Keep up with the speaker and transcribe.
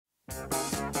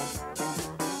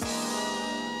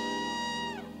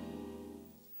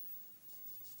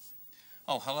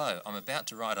Oh, hello. I'm about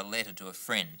to write a letter to a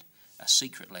friend, a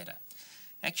secret letter.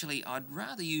 Actually, I'd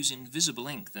rather use invisible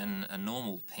ink than a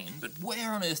normal pen, but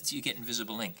where on earth do you get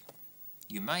invisible ink?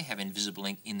 You may have invisible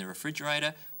ink in the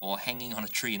refrigerator or hanging on a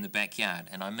tree in the backyard,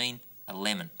 and I mean a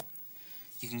lemon.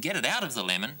 You can get it out of the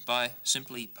lemon by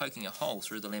simply poking a hole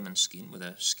through the lemon skin with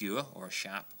a skewer or a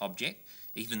sharp object.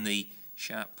 Even the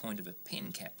sharp point of a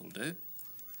pen cap will do.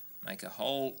 Make a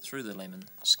hole through the lemon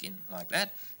skin like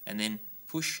that, and then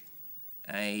push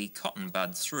a cotton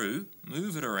bud through,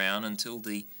 move it around until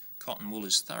the cotton wool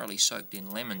is thoroughly soaked in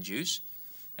lemon juice,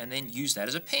 and then use that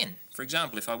as a pen. For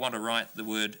example, if I want to write the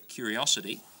word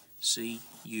curiosity,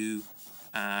 C-U-R-I-O,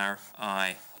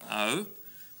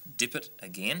 dip it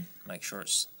again, make sure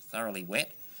it's thoroughly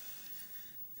wet,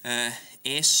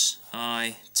 S-I-T-Y,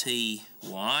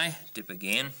 dip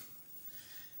again,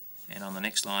 and on the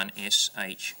next line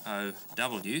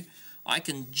S-H-O-W, I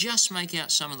can just make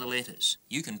out some of the letters.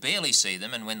 You can barely see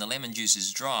them, and when the lemon juice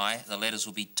is dry, the letters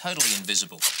will be totally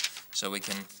invisible. So we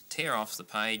can tear off the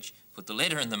page, put the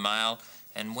letter in the mail,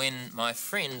 and when my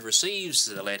friend receives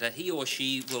the letter, he or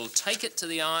she will take it to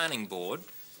the ironing board,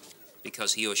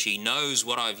 because he or she knows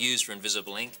what I've used for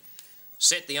invisible ink,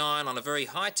 set the iron on a very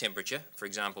high temperature, for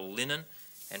example linen,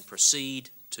 and proceed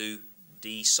to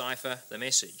decipher the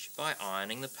message by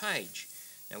ironing the page.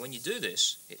 Now when you do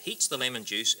this, it heats the lemon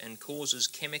juice and causes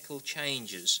chemical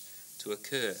changes to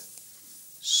occur.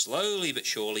 Slowly but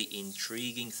surely,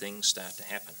 intriguing things start to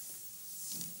happen.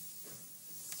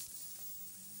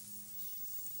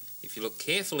 If you look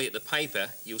carefully at the paper,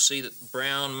 you'll see that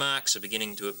brown marks are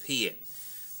beginning to appear.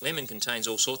 Lemon contains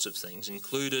all sorts of things,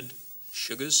 included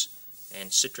sugars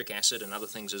and citric acid and other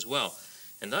things as well.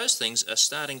 And those things are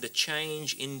starting to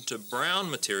change into brown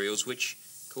materials which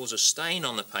cause a stain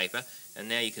on the paper, and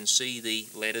now you can see the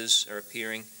letters are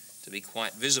appearing to be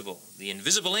quite visible. The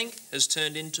invisible ink has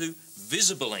turned into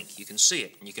visible ink. You can see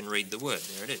it and you can read the word.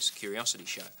 There it is, Curiosity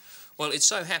Show. Well, it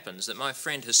so happens that my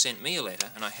friend has sent me a letter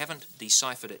and I haven't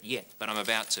deciphered it yet, but I'm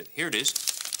about to. Here it is.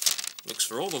 Looks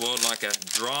for all the world like a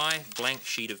dry, blank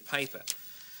sheet of paper.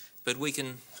 But we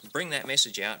can bring that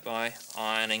message out by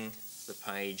ironing the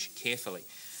page carefully.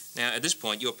 Now, at this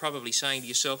point, you're probably saying to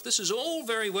yourself, this is all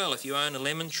very well if you own a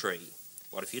lemon tree.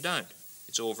 What if you don't?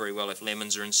 It's all very well if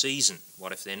lemons are in season.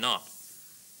 What if they're not?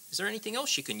 Is there anything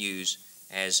else you can use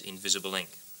as invisible ink?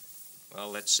 Well,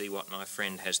 let's see what my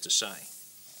friend has to say.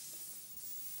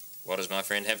 What does my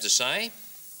friend have to say?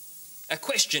 A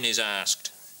question is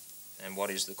asked. And what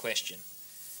is the question?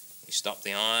 We stop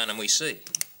the iron and we see.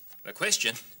 The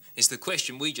question is the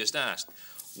question we just asked.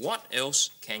 What else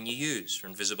can you use for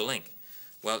invisible ink?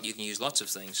 Well, you can use lots of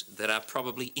things that are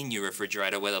probably in your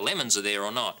refrigerator, whether lemons are there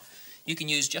or not. You can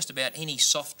use just about any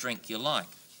soft drink you like.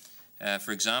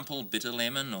 For example, bitter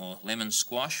lemon or lemon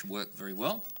squash work very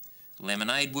well.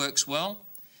 Lemonade works well.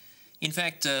 In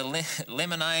fact,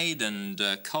 lemonade and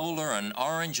cola and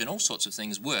orange and all sorts of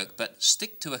things work, but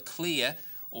stick to a clear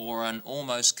or an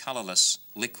almost colourless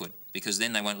liquid, because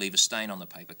then they won't leave a stain on the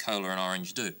paper. Cola and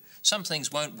orange do. Some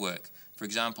things won't work. For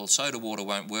example, soda water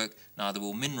won't work, neither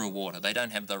will mineral water. They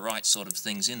don't have the right sort of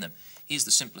things in them. Here's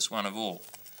the simplest one of all.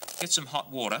 Get some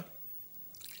hot water,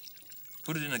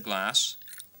 put it in a glass,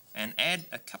 and add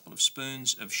a couple of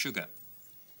spoons of sugar,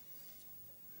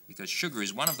 because sugar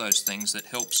is one of those things that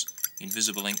helps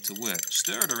invisible ink to work.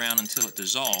 Stir it around until it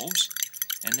dissolves,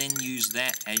 and then use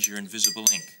that as your invisible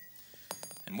ink.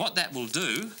 And what that will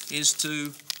do is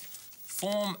to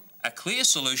form a clear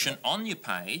solution on your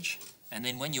page, and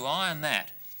then when you iron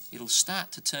that, it'll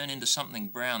start to turn into something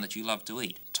brown that you love to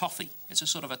eat. Toffee. It's a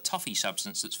sort of a toffee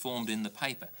substance that's formed in the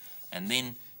paper. And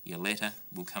then your letter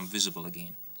will come visible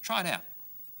again. Try it out.